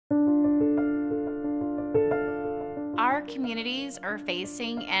Our communities are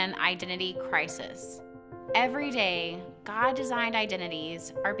facing an identity crisis. Every day, God-designed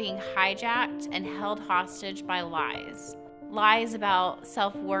identities are being hijacked and held hostage by lies. Lies about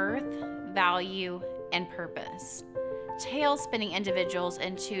self-worth, value, and purpose. Tail-spinning individuals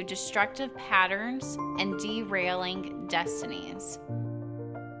into destructive patterns and derailing destinies.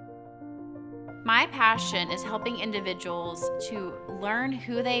 My passion is helping individuals to learn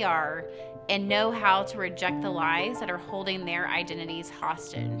who they are and know how to reject the lies that are holding their identities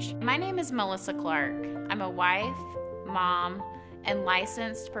hostage. My name is Melissa Clark. I'm a wife, mom, and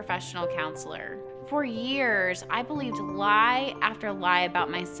licensed professional counselor. For years, I believed lie after lie about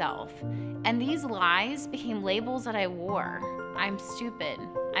myself, and these lies became labels that I wore. I'm stupid,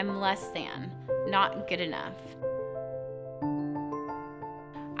 I'm less than, not good enough.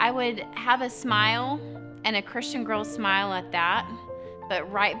 I would have a smile, and a Christian girl smile at that, but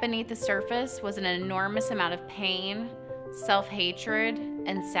right beneath the surface was an enormous amount of pain, self-hatred,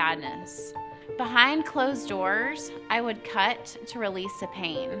 and sadness. Behind closed doors, I would cut to release the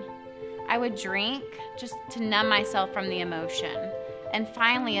pain. I would drink just to numb myself from the emotion. And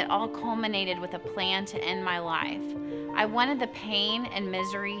finally, it all culminated with a plan to end my life. I wanted the pain and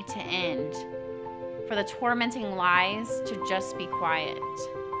misery to end, for the tormenting lies to just be quiet.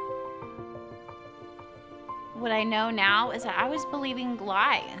 What I know now is that I was believing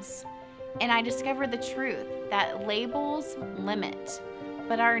lies, and I discovered the truth that labels limit,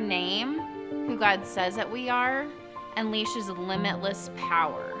 but our name, who God says that we are, unleashes limitless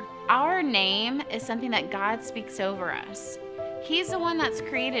power. Our name is something that God speaks over us. He's the one that's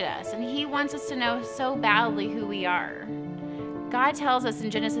created us, and He wants us to know so badly who we are. God tells us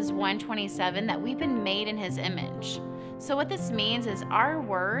in Genesis 1:27 that we've been made in His image. So what this means is our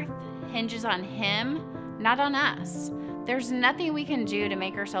worth hinges on Him, not on us. There's nothing we can do to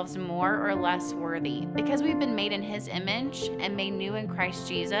make ourselves more or less worthy. Because we've been made in His image and made new in Christ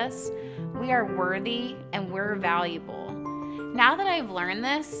Jesus, we are worthy and we're valuable. Now that I've learned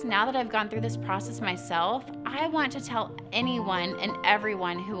this, now that I've gone through this process myself, I want to tell anyone and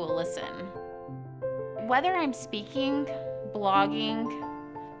everyone who will listen. Whether I'm speaking, blogging,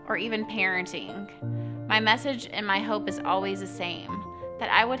 or even parenting, my message and my hope is always the same,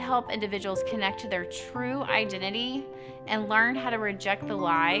 that I would help individuals connect to their true identity and learn how to reject the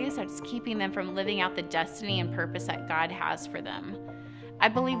lies that's keeping them from living out the destiny and purpose that God has for them. I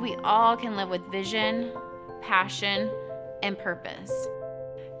believe we all can live with vision, passion, and purpose.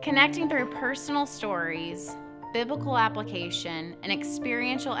 Connecting through personal stories, biblical application, and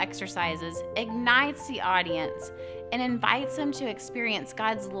experiential exercises ignites the audience and invites them to experience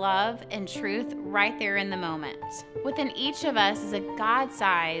God's love and truth right there in the moment. Within each of us is a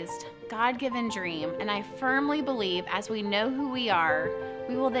God-sized, God-given dream, and I firmly believe as we know who we are,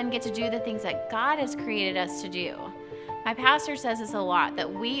 we will then get to do the things that God has created us to do. My pastor says this a lot,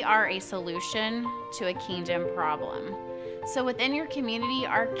 that we are a solution to a kingdom problem. So within your community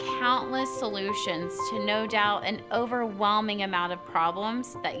are countless solutions to no doubt an overwhelming amount of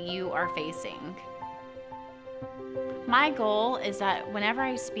problems that you are facing. My goal is that whenever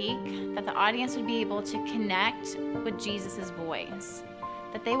I speak, that the audience would be able to connect with Jesus' voice,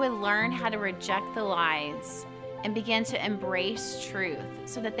 that they would learn how to reject the lies and begin to embrace truth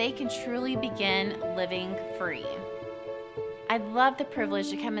so that they can truly begin living free. I'd love the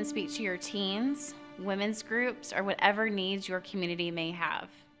privilege to come and speak to your teens, women's groups, or whatever needs your community may have.